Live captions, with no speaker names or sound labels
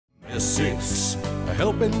6, a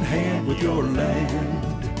helping hand with your land.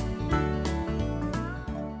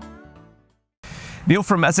 Neil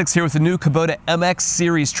from Essex here with the new Kubota MX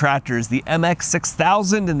series tractors, the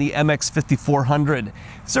MX6000 and the MX5400.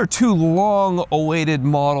 These are two long-awaited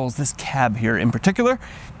models, this cab here in particular. I'm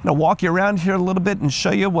going to walk you around here a little bit and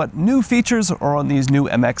show you what new features are on these new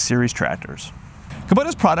MX series tractors.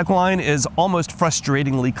 Kubota's product line is almost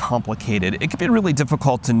frustratingly complicated. It can be really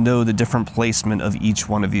difficult to know the different placement of each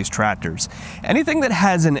one of these tractors. Anything that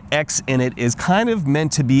has an X in it is kind of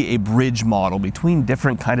meant to be a bridge model between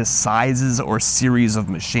different kind of sizes or series of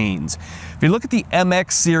machines. If you look at the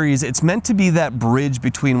MX series, it's meant to be that bridge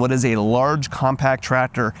between what is a large compact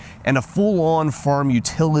tractor and a full-on farm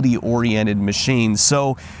utility-oriented machine.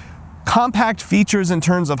 So compact features in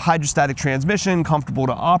terms of hydrostatic transmission, comfortable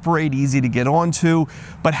to operate, easy to get onto,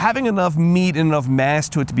 but having enough meat and enough mass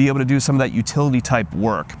to it to be able to do some of that utility type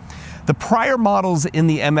work. The prior models in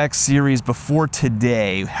the MX series before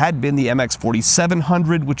today had been the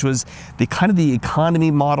MX4700, which was the kind of the economy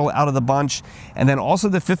model out of the bunch, and then also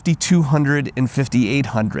the 5200 and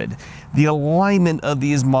 5800. The alignment of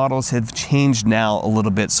these models have changed now a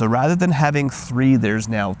little bit. So rather than having 3, there's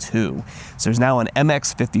now 2. So there's now an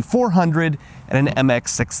MX5400 and an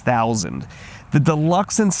MX6000. The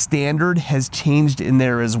Deluxe and Standard has changed in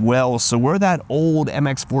there as well. So where that old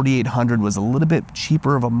MX4800 was a little bit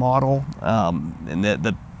cheaper of a model, and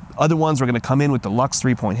the other ones were going to come in with Deluxe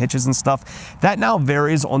 3-point hitches and stuff, that now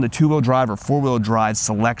varies on the 2-wheel drive or 4-wheel drive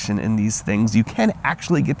selection in these things. You can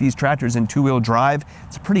actually get these tractors in 2-wheel drive.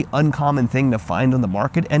 It's a pretty uncommon thing to find on the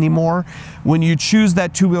market anymore. When you choose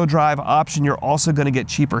that 2-wheel drive option, you're also going to get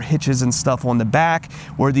cheaper hitches and stuff on the back,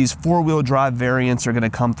 where these 4-wheel drive variants are going to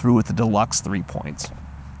come through with the Deluxe 3-points.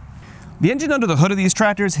 The engine under the hood of these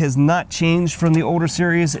tractors has not changed from the older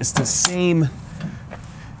series. It's the same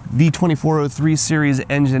V2403 series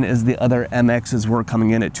engine as the other MXs were, coming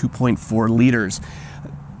in at 2.4 liters.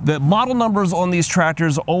 The model numbers on these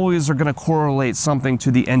tractors always are going to correlate something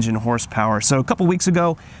to the engine horsepower. So a couple weeks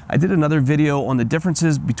ago, I did another video on the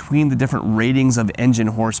differences between the different ratings of engine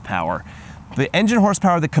horsepower. The engine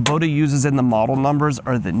horsepower that Kubota uses in the model numbers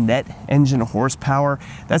are the net engine horsepower.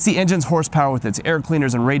 That's the engine's horsepower with its air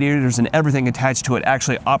cleaners and radiators and everything attached to it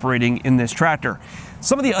actually operating in this tractor.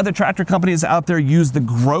 Some of the other tractor companies out there use the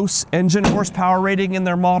gross engine horsepower rating in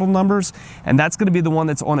their model numbers, and that's going to be the one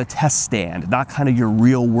that's on a test stand, not kind of your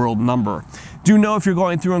real world number. Do know if you're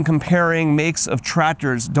going through and comparing makes of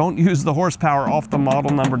tractors, don't use the horsepower off the model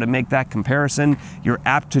number to make that comparison. You're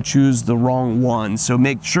apt to choose the wrong one, so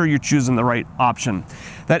make sure you're choosing the right option.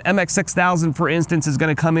 That MX6000, for instance, is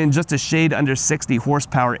going to come in just a shade under 60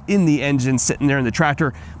 horsepower in the engine sitting there in the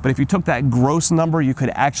tractor, but if you took that gross number, you could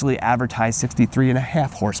actually advertise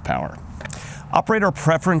 63.5 horsepower. Operator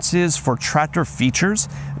preferences for tractor features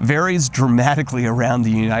varies dramatically around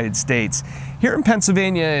the United States. Here in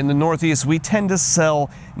Pennsylvania in the Northeast, we tend to sell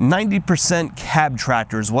 90% cab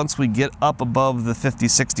tractors once we get up above the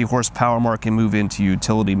 50-60 horsepower mark and move into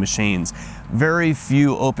utility machines. Very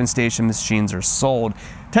few open station machines are sold.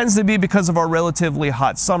 Tends to be because of our relatively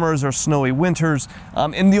hot summers or snowy winters,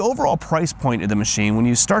 and the overall price point of the machine. When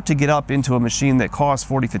you start to get up into a machine that costs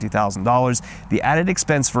 $40,000, $50,000, the added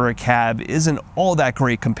expense for a cab isn't all that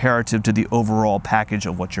great comparative to the overall package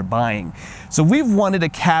of what you're buying. So we've wanted a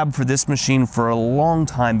cab for this machine for a long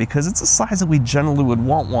time because it's a size that we generally would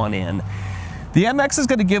want one in. The MX is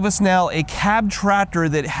going to give us now a cab tractor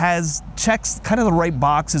that checks kind of the right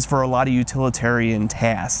boxes for a lot of utilitarian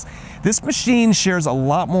tasks. This machine shares a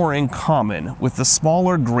lot more in common with the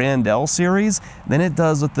smaller Grand L series than it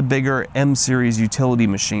does with the bigger M series utility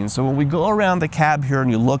machines. So when we go around the cab here and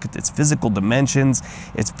you look at its physical dimensions,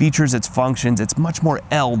 its features, its functions, it's much more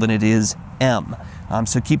L than it is M.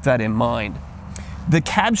 So keep that in mind. The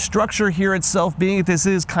cab structure here itself, being that this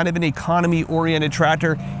is kind of an economy-oriented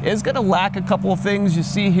tractor, is going to lack a couple of things. You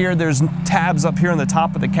see here, there's tabs up here on the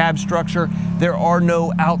top of the cab structure. There are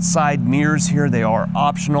no outside mirrors here. They are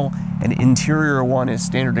optional. An interior one is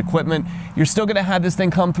standard equipment. You're still going to have this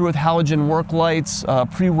thing come through with halogen work lights,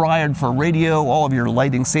 pre-wired for radio, all of your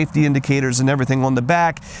lighting safety indicators and everything on the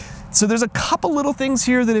back. So there's a couple little things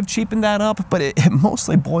here that have cheapened that up, but it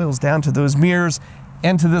mostly boils down to those mirrors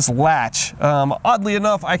and to this latch. Oddly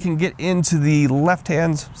enough, I can get into the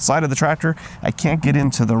left-hand side of the tractor. I can't get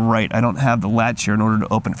into the right. I don't have the latch here in order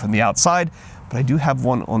to open it from the outside, but I do have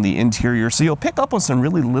one on the interior. So you'll pick up on some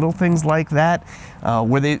really little things like that,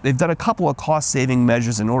 where they've done a couple of cost-saving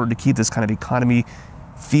measures in order to keep this kind of economy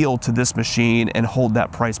feel to this machine and hold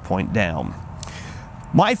that price point down.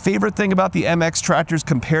 My favorite thing about the MX tractors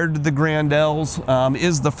compared to the Grand Ls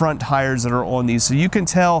is the front tires that are on these. So you can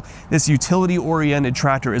tell this utility-oriented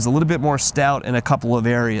tractor is a little bit more stout in a couple of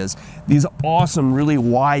areas. These awesome, really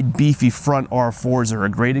wide, beefy front R4s are a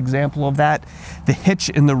great example of that. The hitch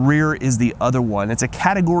in the rear is the other one. It's a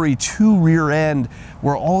Category 2 rear end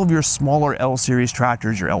where all of your smaller L-Series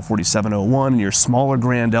tractors, your L4701 and your smaller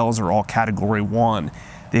Grand Ls are all Category 1.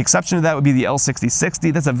 The exception to that would be the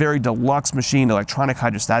L6060. That's a very deluxe machine, electronic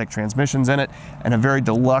hydrostatic transmissions in it, and a very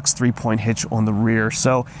deluxe 3-point hitch on the rear.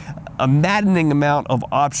 So a maddening amount of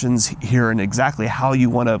options here in exactly how you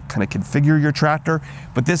want to kind of configure your tractor,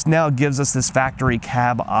 but this now gives us this factory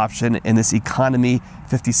cab option in this economy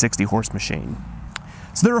 50-60 horse machine.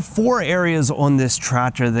 So there are 4 areas on this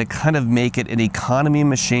tractor that kind of make it an economy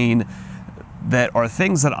machine that are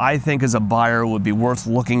things that I think as a buyer would be worth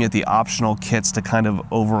looking at the optional kits to kind of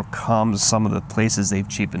overcome some of the places they've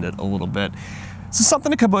cheapened it a little bit. This is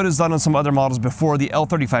something that Kubota's done on some other models before, the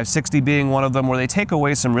L3560 being one of them, where they take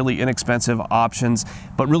away some really inexpensive options,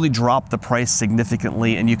 but really drop the price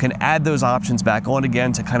significantly, and you can add those options back on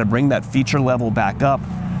again to kind of bring that feature level back up,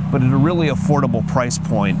 but at a really affordable price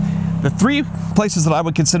point. The 3 places that I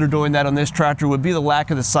would consider doing that on this tractor would be the lack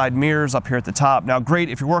of the side mirrors up here at the top. Now great,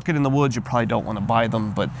 if you're working in the woods, you probably don't want to buy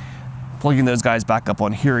them, but plugging those guys back up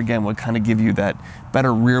on here again would kind of give you that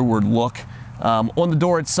better rearward look. On the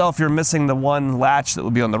door itself, you're missing the one latch that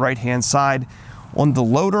would be on the right-hand side. On the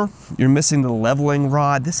loader, you're missing the leveling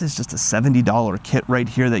rod. This is just a $70 kit right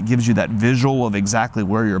here that gives you that visual of exactly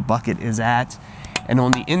where your bucket is at. And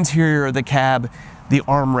on the interior of the cab, the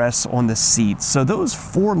armrests on the seats. So those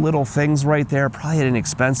 4 little things right there, probably at an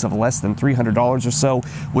expense of less than $300 or so,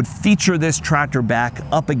 would feature this tractor back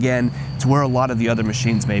up again to where a lot of the other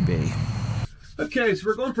machines may be. Okay, so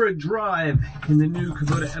we're going for a drive in the new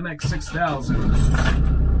Kubota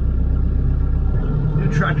MX6000. New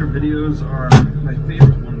tractor videos are my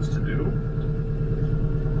favorite ones to do.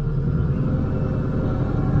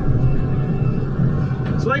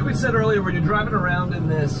 So like we said earlier, when you're driving around in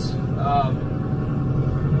this,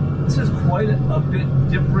 this is quite a bit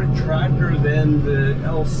different tractor than the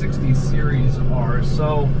L60 series are.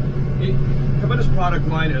 So Kubota's product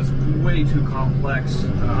line is way too complex.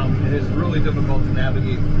 It is really difficult to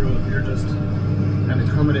navigate through if you're just kind of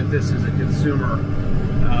coming at this as a consumer.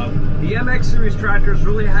 The MX series tractors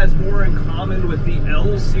really has more in common with the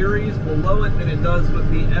L series below it than it does with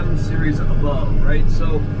the M series above, right?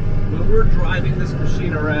 So when we're driving this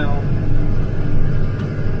machine around,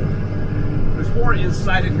 more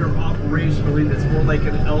inside of here operationally that's more like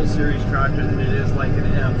an L series tractor than it is like an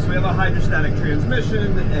M. So we have a hydrostatic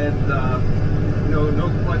transmission and you know, no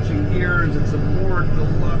clutching gears. It's a more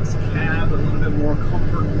deluxe cab, a little bit more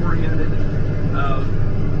comfort oriented.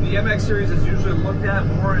 The MX series is usually looked at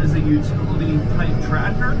more as a utility type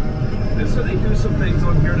tractor, and so they do some things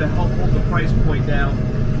on here to help hold the price point down.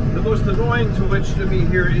 The most annoying to which to me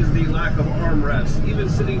here is the lack of armrests. Even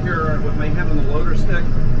sitting here with my hand on the loader stick,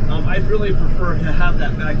 I'd really prefer to have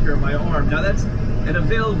that back here on my arm. Now that's an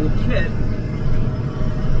available kit,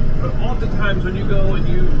 but oftentimes when you go and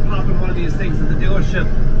you pop in one of these things at the dealership,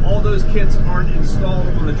 all those kits aren't installed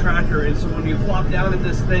on the tractor, and so when you flop down in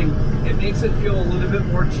this thing, it makes it feel a little bit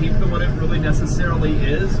more cheap than what it really necessarily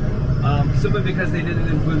is, simply because they didn't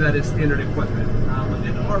include that as standard equipment.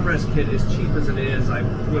 An armrest kit, as cheap as it is, I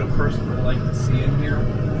would have personally liked to see in here.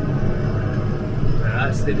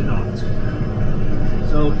 Yes, they did not.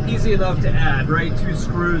 So easy enough to add, right? 2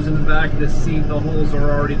 screws in the back of the seat, the holes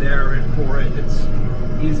are already there for it. It's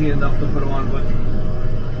easy enough to put on, but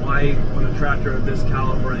why on a tractor of this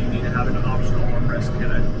caliber you need to have an optional armrest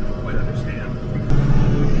kit? I don't quite understand.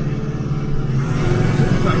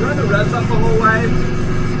 If I run the revs up the whole way,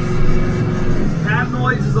 cab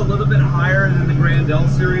noise is a little bit higher than the Grand L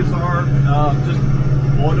series are, just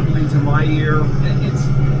audibly to my ear. It's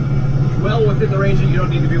well within the range that you don't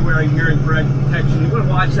need to be wearing hearing protection. You want to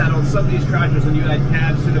watch that on some of these tractors when you add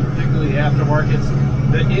cabs to them, particularly the aftermarkets.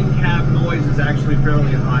 The in-cab noise is actually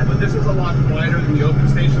fairly high, but this is a lot quieter than the open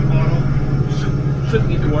station model. You shouldn't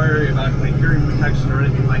need to worry about like hearing protection or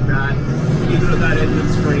anything like that, even if that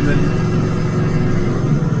engine's screaming.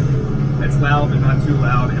 It's loud but not too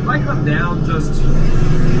loud. If I come down just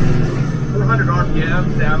 400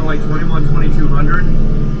 RPMs down to like 21, 2200,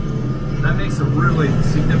 that makes a really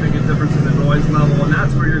significant difference in the noise level, and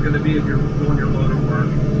that's where you're going to be if you're doing your loader work.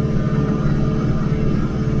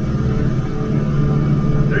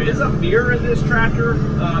 There is a mirror in this tractor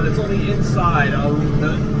that's on the inside.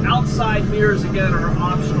 The outside mirrors, again, are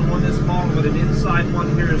optional on this model, but an inside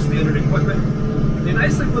one here is standard equipment. They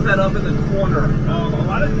nicely put that up in the corner. A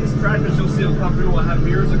lot of these tractors you'll see will come through will have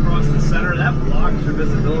mirrors across the center. That blocks your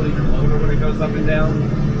visibility of your loader when it goes up and down.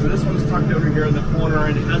 So this one's tucked over here in the corner,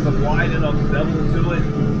 and it has a wide enough bevel to it,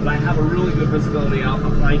 but I have a really good visibility out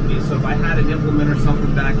behind me. So if I had an implement or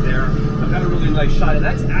something back there, I've got a really nice shot. And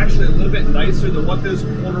that's actually a little bit nicer than what those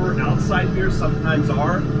corner outside mirrors sometimes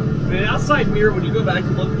are. In an outside mirror, when you go back to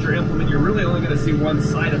look at your implement, you're really only going to see one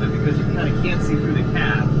side of it because you kind of can't see through the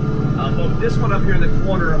cab. But this one up here in the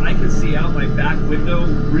corner, I can see out my back window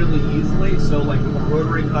really easily. So like with a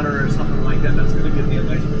rotary cutter or something like that, that's going to give me a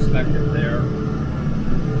nice perspective there.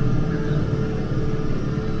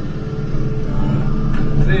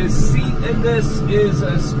 The seat in this is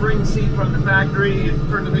a spring seat from the factory. You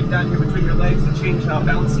turn the thing down here between your legs to change how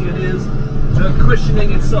bouncy it is. The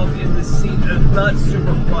cushioning itself in this seat is not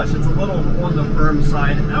super plush. It's a little on the firm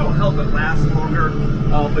side. That'll help it last longer,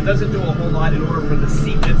 but doesn't do a whole lot in order for the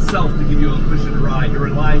seat itself to give you a cushioned ride. You're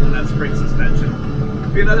relying on that spring suspension.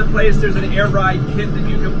 If you're in another place, there's an air ride kit that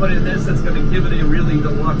you can put in this that's going to give it a really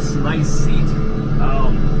deluxe, nice seat.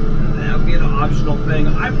 That would be an optional thing.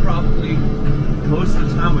 I probably, most of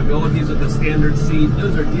the time, would go with these with the standard seat.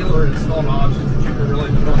 Those are dealer installed options that you can really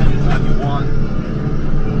put on anytime you want.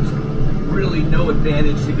 Really no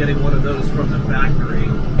advantage to getting one of those from the factory.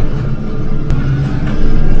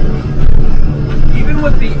 Even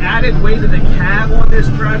with the added weight of the cab on this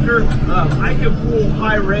tractor, I can pull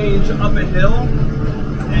high range up a hill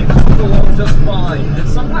and go along just fine. And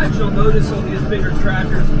sometimes you'll notice on these bigger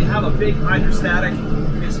tractors, if you have a big hydrostatic,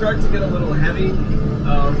 they start to get a little heavy.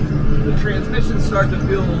 The transmissions start to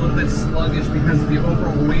feel a little bit sluggish because of the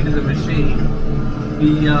overall weight of the machine.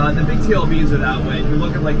 The big TLBs are that way. If you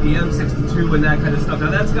look at like the MX62 and that kind of stuff, now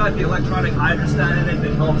that's got the electronic hydrostat in it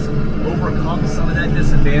that helps overcome some of that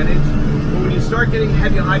disadvantage. But when you start getting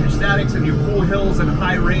heavy hydrostatics and you pull hills and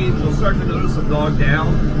high range, you'll start to notice them dog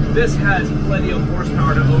down. This has plenty of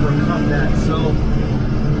horsepower to overcome that. So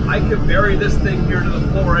I can bury this thing here to the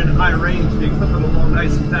floor in high range. The equipment will go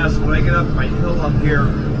nice and fast. When I get up my hill up here,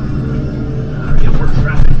 get more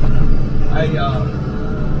traffic. I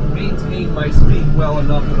maintain my speed well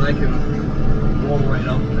enough that I can roll right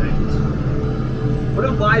up things. One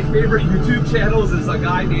of my favorite YouTube channels is a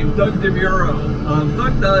guy named Doug DeMuro.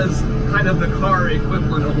 Doug does kind of the car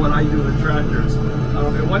equivalent of what I do with tractors.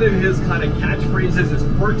 And one of his kind of catchphrases is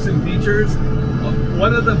quirks and features.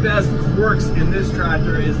 One of the best quirks in this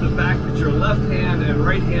tractor is the fact that your left hand and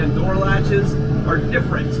right hand door latches are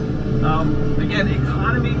different. Again,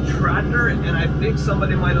 economy tractor, and I think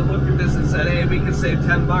somebody might have looked at this and said, hey, we could save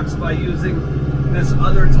 $10 by using this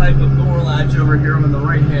other type of door latch over here on the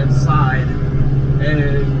right hand side,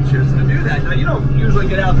 and choose to do that. Now, you don't usually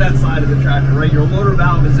get out that side of the tractor, right? Your loader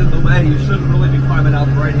valve is in the way. You shouldn't really be climbing out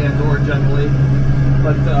the right hand door generally,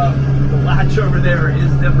 but the latch over there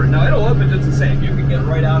is different. Now, it'll open just the same. You can get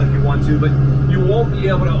right out if you want to, but you won't be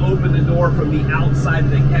able to open the door from the outside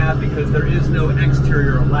of the cab because there is no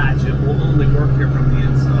exterior latch. It will only work here from the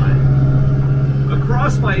inside.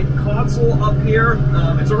 Across my console up here,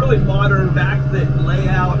 it's a really modern backlit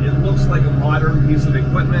layout. It looks like a modern piece of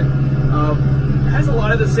equipment. It has a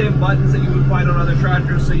lot of the same buttons that you would find on other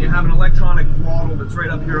tractors. So you have an electronic throttle that's right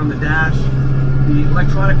up here on the dash. The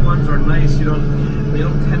electronic ones are nice. They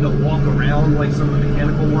don't tend to walk around like some of the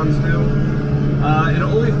mechanical ones do. And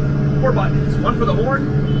only 4 buttons. One for the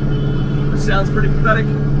horn, which sounds pretty pathetic.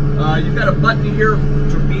 You've got a button here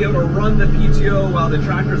to be able to run the PTO while the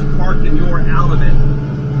tractor's parked and you're out of it.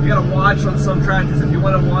 You got to watch on some tractors if you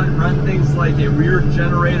want to run things like a rear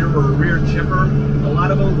generator or a rear chipper. A lot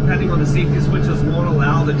of them, depending on the safety switches, won't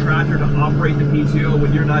allow the tractor to operate the PTO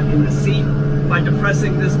when you're not in the seat. By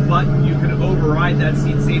depressing this button, you can override that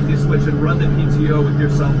seat safety switch and run the PTO with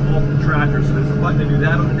yourself off the tractor. So there's a button to do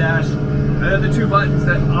that on the dash. And then the 2 buttons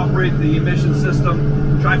that operate the emission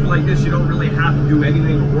system. A tractor like this, you don't really have to do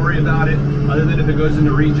anything or worry about it, other than if it goes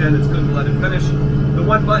into regen, it's good to let it finish. The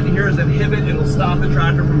 1 button here is inhibit. It'll stop the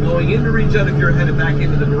tractor from going into regen if you're headed back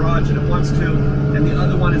into the garage and it wants to. And the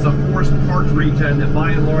other one is a forced parked regen that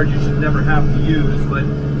by and large you should never have to use. But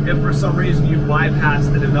if for some reason you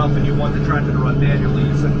bypassed it enough and you want the tractor to run manually,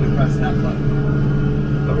 you simply press that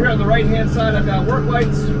button. Over here on the right hand side, I've got work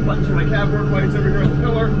lights, buttons for my cab work lights over here on the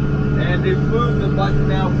pillar. And they've moved the button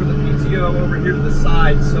now for the PTO over here to the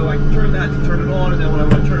side, so I can turn that to turn it on, and then when I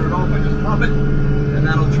want to turn it off, I just pop it, and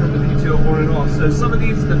that'll turn the PTO on and off. So some of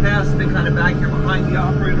these in the past have been kind of back here behind the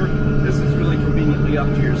operator. This is really conveniently up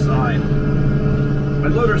to your side. My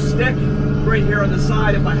loader stick right here on the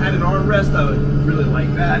side. If I had an armrest, I would really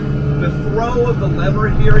like that. The throw of the lever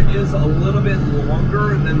here is a little bit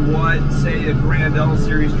longer than what, say, a Grand L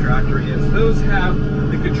Series tractor is. Those have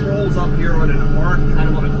the controls up here on an arc, kind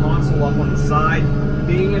of on a console up on the side.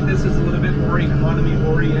 Being that this is a little bit more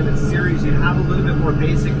economy-oriented series, you have a little bit more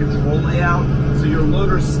basic control layout, so your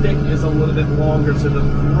loader stick is a little bit longer, so the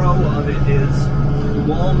throw of it is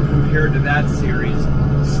long compared to that series.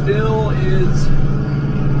 Still is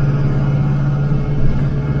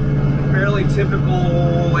fairly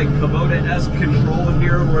typical, like Kubota-esque control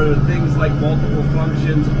here, where things like multiple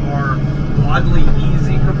functions are oddly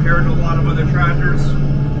easy compared to a lot of other tractors,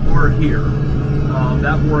 or here.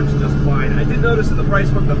 That works just fine. I did notice in the price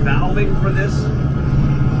book the valving for this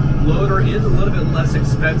loader is a little bit less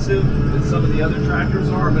expensive than some of the other tractors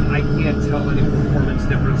are, but I can't tell any performance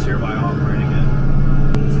difference here by operating it.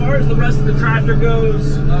 As far as the rest of the tractor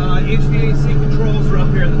goes, HVAC controls are up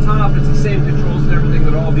here at the top. It's the same controls and everything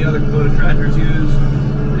that all the other Kubota tractors use.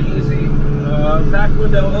 Pretty easy. Back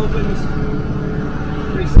window opens.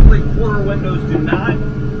 Pretty simply. Corner windows do not.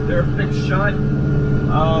 They're fixed shut.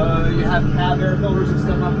 You have cab air filters and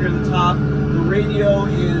stuff up here at the top. The radio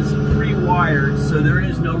is pre-wired, so there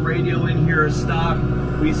is no radio in here stock.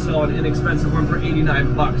 We saw an inexpensive one for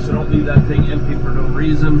 89 bucks, so don't leave that thing empty for no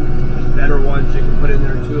reason. There's better ones you can put in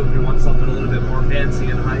there too if you want something a little bit more fancy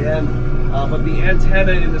and high-end. But the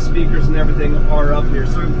antenna and the speakers and everything are up here.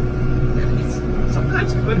 So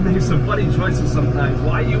sometimes Kubota makes some funny choices sometimes.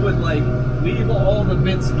 Why you would like leave all the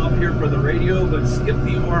bits up here for the radio, but skip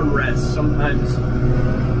the armrest sometimes.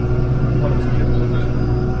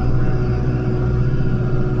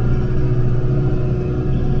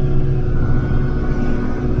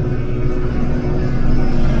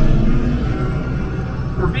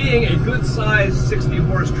 For being a good sized 60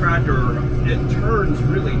 horse tractor, it turns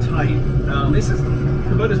really tight. This is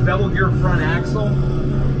Kubota's bevel gear front axle.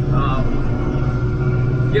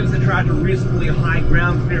 Gives the tractor reasonably high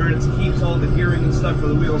ground clearance, keeps all the gearing and stuff for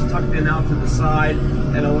the wheels tucked in out to the side,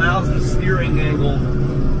 and allows the steering angle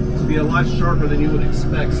to be a lot sharper than you would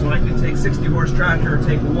expect. So I can take 60 horse tractor,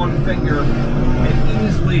 take one finger, and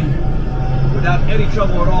easily, without any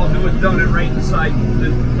trouble at all, do a donut right inside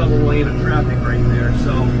the double lane of traffic right there.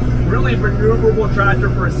 So really maneuverable tractor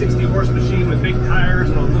for a 60 horse machine with big tires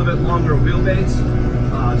and a little bit longer wheelbase.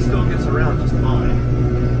 Still gets around just fine.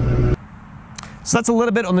 So that's a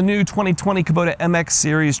little bit on the new 2020 Kubota MX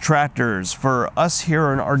series tractors. For us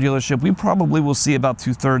here in our dealership, we probably will see about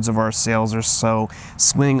 2/3 of our sales or so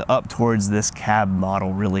swing up towards this cab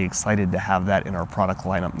model. Really excited to have that in our product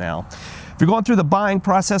lineup now. If you're going through the buying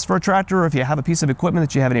process for a tractor, or if you have a piece of equipment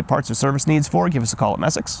that you have any parts or service needs for, give us a call at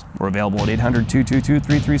Messick's. We're available at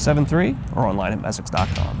 800-222-3373 or online at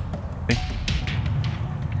messicks.com. The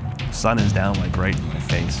sun is down like right in my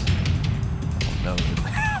face. Oh no.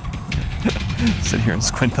 Sit here and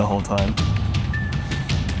squint the whole time.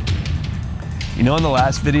 You know, in the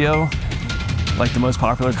last video, like the most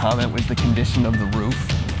popular comment was the condition of the roof.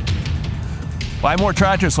 Buy more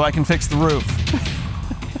tractors so I can fix the roof.